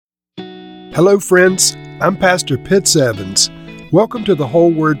Hello, friends. I'm Pastor Pitts Evans. Welcome to the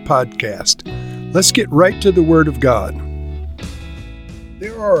Whole Word Podcast. Let's get right to the Word of God.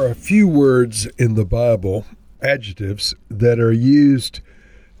 There are a few words in the Bible, adjectives, that are used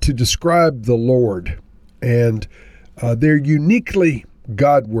to describe the Lord, and they're uniquely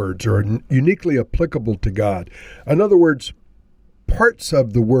God words or uniquely applicable to God. In other words, parts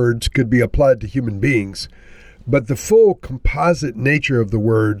of the words could be applied to human beings, but the full composite nature of the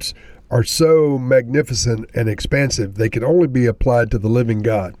words are so magnificent and expansive, they can only be applied to the living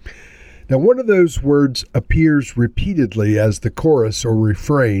God. Now, one of those words appears repeatedly as the chorus or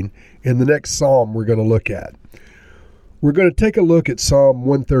refrain in the next psalm we're going to look at. We're going to take a look at Psalm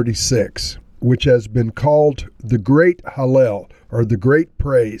 136, which has been called the Great Hallel, or the Great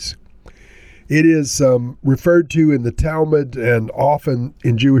Praise. It is referred to in the Talmud and often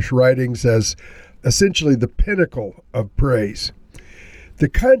in Jewish writings as essentially the pinnacle of praise. The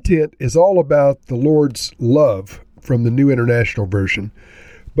content is all about the Lord's love from the New International Version,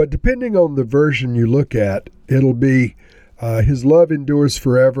 but depending on the version you look at, it'll be His love endures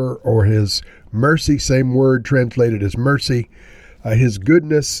forever, or His mercy, same word translated as mercy. His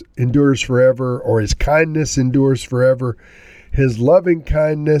goodness endures forever, or His kindness endures forever. His loving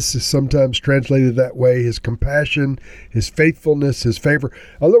kindness is sometimes translated that way. His compassion, His faithfulness, His favor.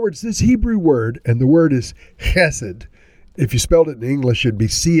 In other words, this Hebrew word, and the word is chesed. If you spelled it in English, it'd be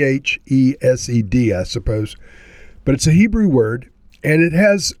C-H-E-S-E-D, I suppose. But it's a Hebrew word, and it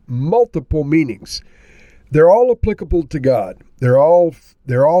has multiple meanings. They're all applicable to God. They're all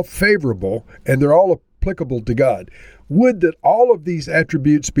favorable, and they're all applicable to God. Would that all of these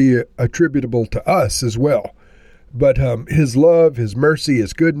attributes be attributable to us as well. But His love, His mercy,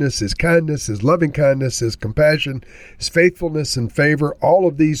 His goodness, His kindness, His loving kindness, His compassion, His faithfulness and favor, all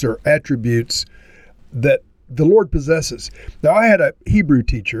of these are attributes that the Lord possesses. Now, I had a Hebrew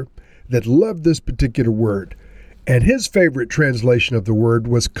teacher that loved this particular word, and his favorite translation of the word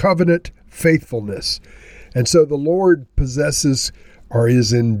was covenant faithfulness. And so the Lord possesses, or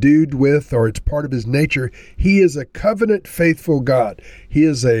is endued with, or it's part of His nature. He is a covenant faithful God. He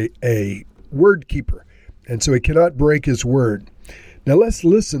is a word keeper, and so He cannot break His word. Now let's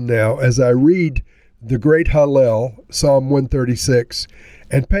listen now as I read the Great Hallel, Psalm 136,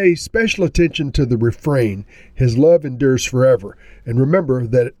 and pay special attention to the refrain, His love endures forever. And remember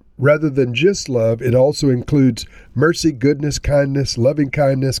that rather than just love, it also includes mercy, goodness, kindness, loving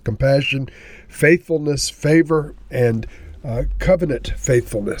kindness, compassion, faithfulness, favor, and covenant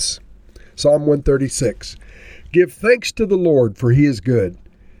faithfulness. Psalm 136. Give thanks to the Lord, for He is good.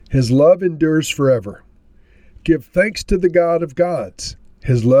 His love endures forever. Give thanks to the God of gods.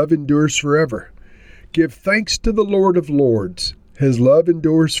 His love endures forever. Give thanks to the Lord of lords. His love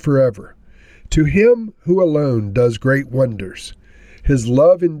endures forever. To Him who alone does great wonders. His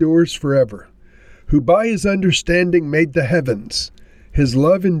love endures forever. Who by His understanding made the heavens. His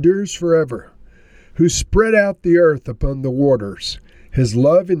love endures forever. Who spread out the earth upon the waters. His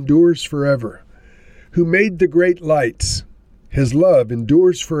love endures forever. Who made the great lights. His love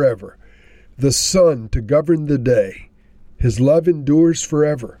endures forever. The sun to govern the day. His love endures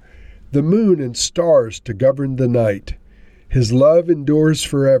forever. The moon and stars to govern the night. His love endures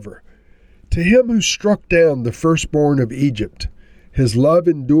forever. To Him who struck down the firstborn of Egypt. His love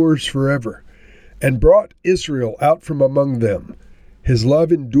endures forever. And brought Israel out from among them. His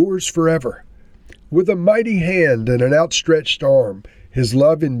love endures forever. With a mighty hand and an outstretched arm. His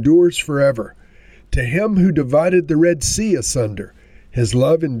love endures forever. To Him who divided the Red Sea asunder. His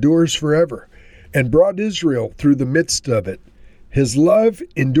love endures forever. And brought Israel through the midst of it. His love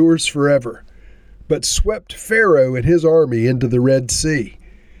endures forever. But swept Pharaoh and his army into the Red Sea.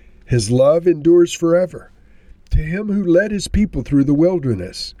 His love endures forever. To Him who led His people through the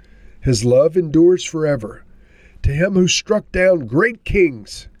wilderness. His love endures forever. To Him who struck down great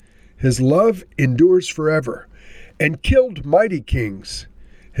kings. His love endures forever. And killed mighty kings.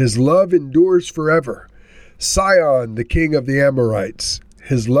 His love endures forever. Sihon, the king of the Amorites.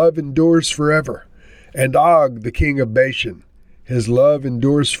 His love endures forever. And Og, the king of Bashan. His love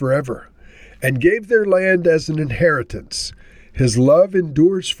endures forever. And gave their land as an inheritance. His love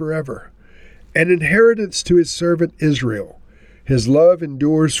endures forever. An inheritance to His servant Israel. His love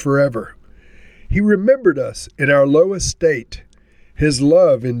endures forever. He remembered us in our low estate. His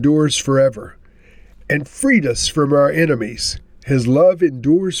love endures forever. And freed us from our enemies. His love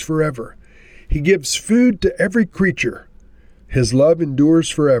endures forever. He gives food to every creature. His love endures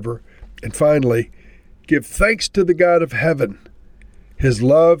forever. And finally, give thanks to the God of heaven. His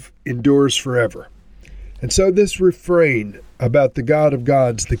love endures forever. And so this refrain about the God of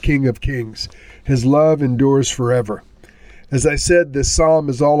gods, the King of kings, His love endures forever. As I said, this psalm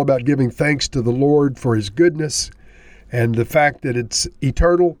is all about giving thanks to the Lord for his goodness and the fact that it's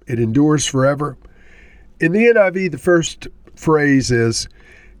eternal, it endures forever. In the NIV, the first phrase is,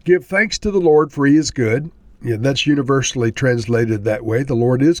 give thanks to the Lord for he is good. Yeah, that's universally translated that way. The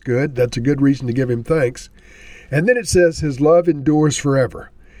Lord is good. That's a good reason to give him thanks. And then it says, his love endures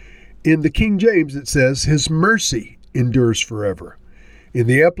forever. In the King James, it says, his mercy endures forever. In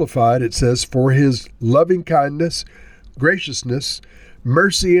the Amplified, it says, for his loving kindness, graciousness,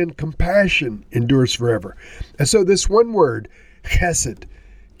 mercy, and compassion endures forever. And so this one word, chesed,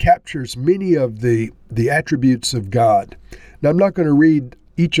 captures many of the attributes of God. Now, I'm not going to read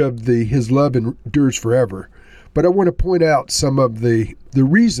each of his love endures forever, but I want to point out some of the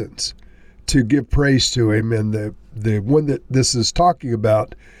reasons to give praise to him. And the one that this is talking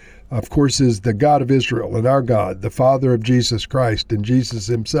about, of course, is the God of Israel and our God, the Father of Jesus Christ and Jesus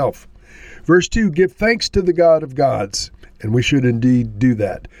himself. Verse 2, give thanks to the God of gods, and we should indeed do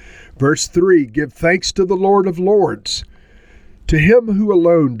that. Verse 3, give thanks to the Lord of lords, to him who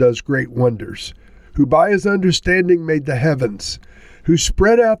alone does great wonders, who by his understanding made the heavens, who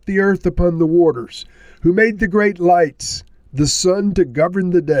spread out the earth upon the waters, who made the great lights, the sun to govern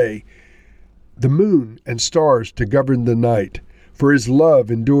the day, the moon and stars to govern the night, for his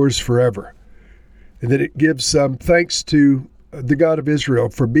love endures forever. And then it gives thanks to the God of Israel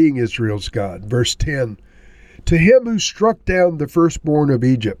for being Israel's God. Verse 10, to him who struck down the firstborn of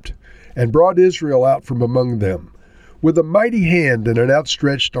Egypt and brought Israel out from among them, with a mighty hand and an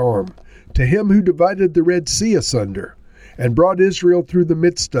outstretched arm, to him who divided the Red Sea asunder and brought Israel through the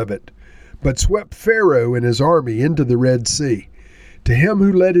midst of it, but swept Pharaoh and his army into the Red Sea, to him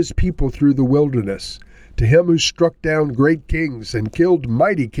who led his people through the wilderness, to him who struck down great kings and killed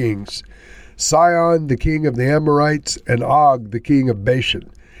mighty kings, Sihon the king of the Amorites and Og the king of Bashan.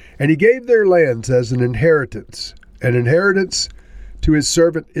 And he gave their lands as an inheritance to his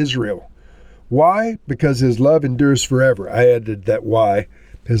servant Israel. Why? Because his love endures forever. I added that why.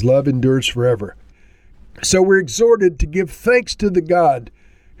 His love endures forever. So we're exhorted to give thanks to the God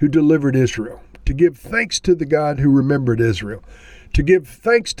who delivered Israel, to give thanks to the God who remembered Israel, to give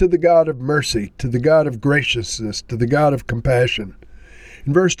thanks to the God of mercy, to the God of graciousness, to the God of compassion.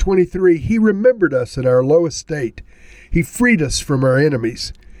 In verse 23, he remembered us at our low estate. He freed us from our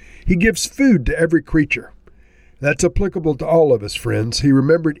enemies. He gives food to every creature. That's applicable to all of us, friends. He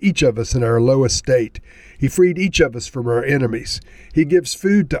remembered each of us in our low estate. He freed each of us from our enemies. He gives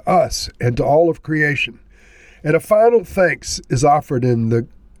food to us and to all of creation. And a final thanks is offered in the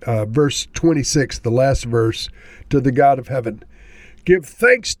verse 26, the last verse, to the God of heaven. Give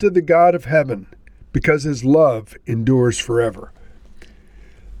thanks to the God of heaven, because his love endures forever.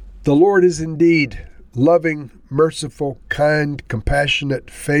 The Lord is indeed loving, merciful, kind, compassionate,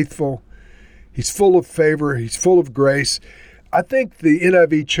 faithful. He's full of favor. He's full of grace. I think the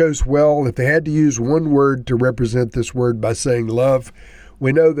NIV chose well. If they had to use one word to represent this word by saying love,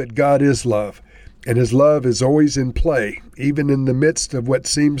 we know that God is love, and his love is always in play, even in the midst of what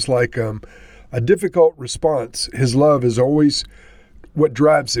seems like a difficult response. His love is always what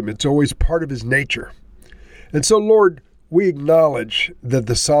drives him. It's always part of his nature. And so, Lord, we acknowledge that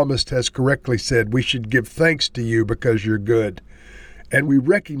the psalmist has correctly said we should give thanks to you because you're good. And we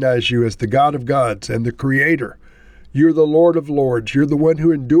recognize you as the God of gods and the Creator. You're the Lord of lords. You're the one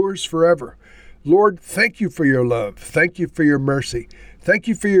who endures forever. Lord, thank you for your love. Thank you for your mercy. Thank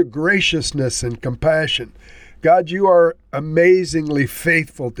you for your graciousness and compassion. God, you are amazingly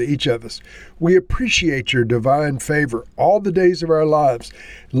faithful to each of us. We appreciate your divine favor all the days of our lives.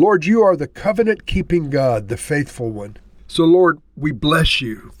 Lord, you are the covenant-keeping God, the faithful one. So, Lord, we bless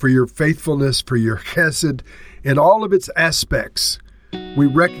you for your faithfulness, for your chesed, in all of its aspects. We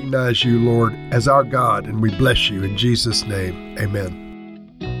recognize you, Lord, as our God, and we bless you in Jesus' name. Amen.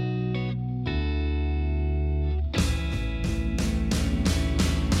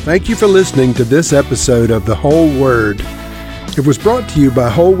 Thank you for listening to this episode of The Whole Word. It was brought to you by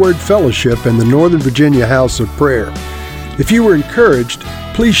Whole Word Fellowship and the Northern Virginia House of Prayer. If you were encouraged,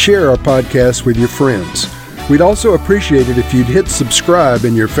 please share our podcast with your friends. We'd also appreciate it if you'd hit subscribe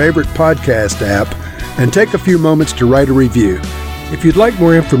in your favorite podcast app and take a few moments to write a review. If you'd like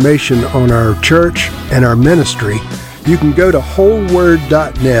more information on our church and our ministry, you can go to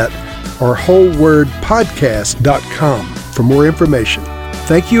wholeword.net or wholewordpodcast.com for more information.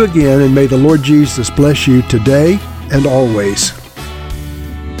 Thank you again, and may the Lord Jesus bless you today and always.